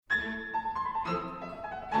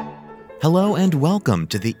Hello and welcome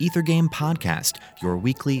to the Ether Game Podcast, your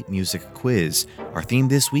weekly music quiz. Our theme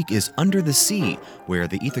this week is Under the Sea, where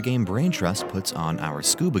the Ether Game Brain Trust puts on our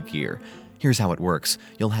scuba gear. Here's how it works.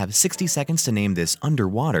 You'll have 60 seconds to name this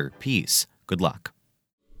underwater piece. Good luck.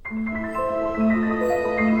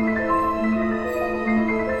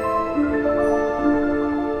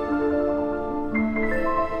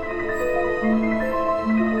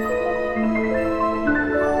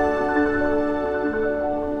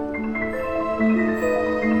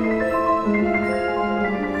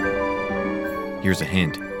 Here's a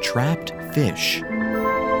hint. Trapped fish.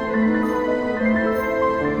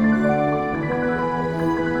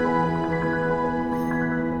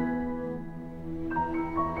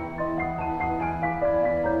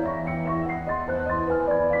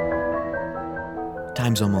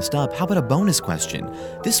 Time's almost up. How about a bonus question?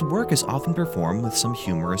 This work is often performed with some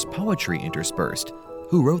humorous poetry interspersed.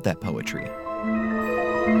 Who wrote that poetry?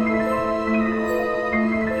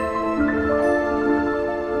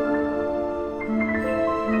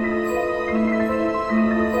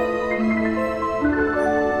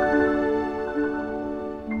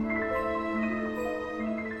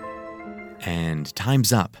 And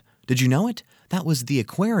time's up. Did you know it? That was The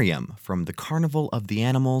Aquarium from The Carnival of the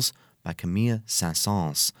Animals by Camille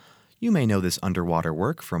Saint-Saëns. You may know this underwater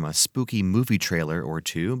work from a spooky movie trailer or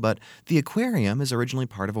two, but The Aquarium is originally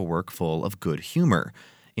part of a work full of good humor.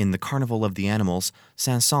 In The Carnival of the Animals,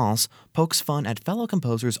 Saint-Saëns pokes fun at fellow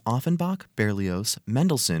composers Offenbach, Berlioz,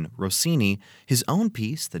 Mendelssohn, Rossini, his own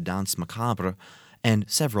piece, the Danse Macabre, and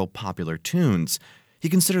several popular tunes. He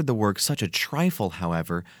considered the work such a trifle,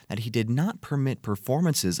 however, that he did not permit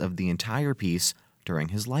performances of the entire piece during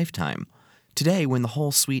his lifetime. Today, when the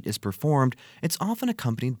whole suite is performed, it's often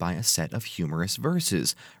accompanied by a set of humorous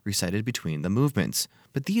verses recited between the movements,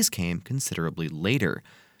 but these came considerably later.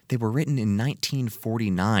 They were written in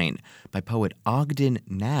 1949 by poet Ogden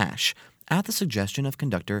Nash at the suggestion of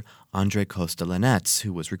conductor André Kostelanetz,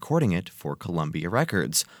 who was recording it for Columbia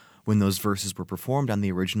Records. When those verses were performed on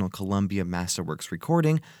the original Columbia Masterworks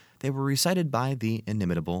recording, they were recited by the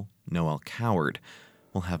inimitable Noel Coward.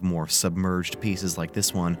 We'll have more submerged pieces like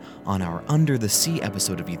this one on our Under the Sea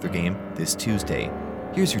episode of Ether Game this Tuesday.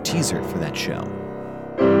 Here's your teaser for that show.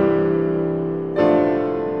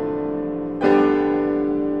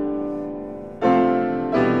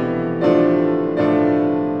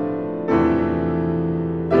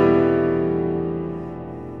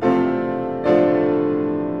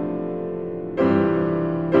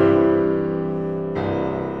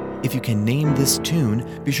 If you can name this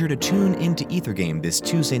tune, be sure to tune into Ether Game this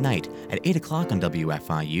Tuesday night at 8 o'clock on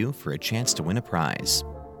WFIU for a chance to win a prize.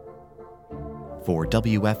 For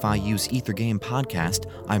WFIU's Ether Game podcast,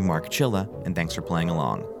 I'm Mark Chilla, and thanks for playing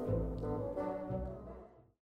along.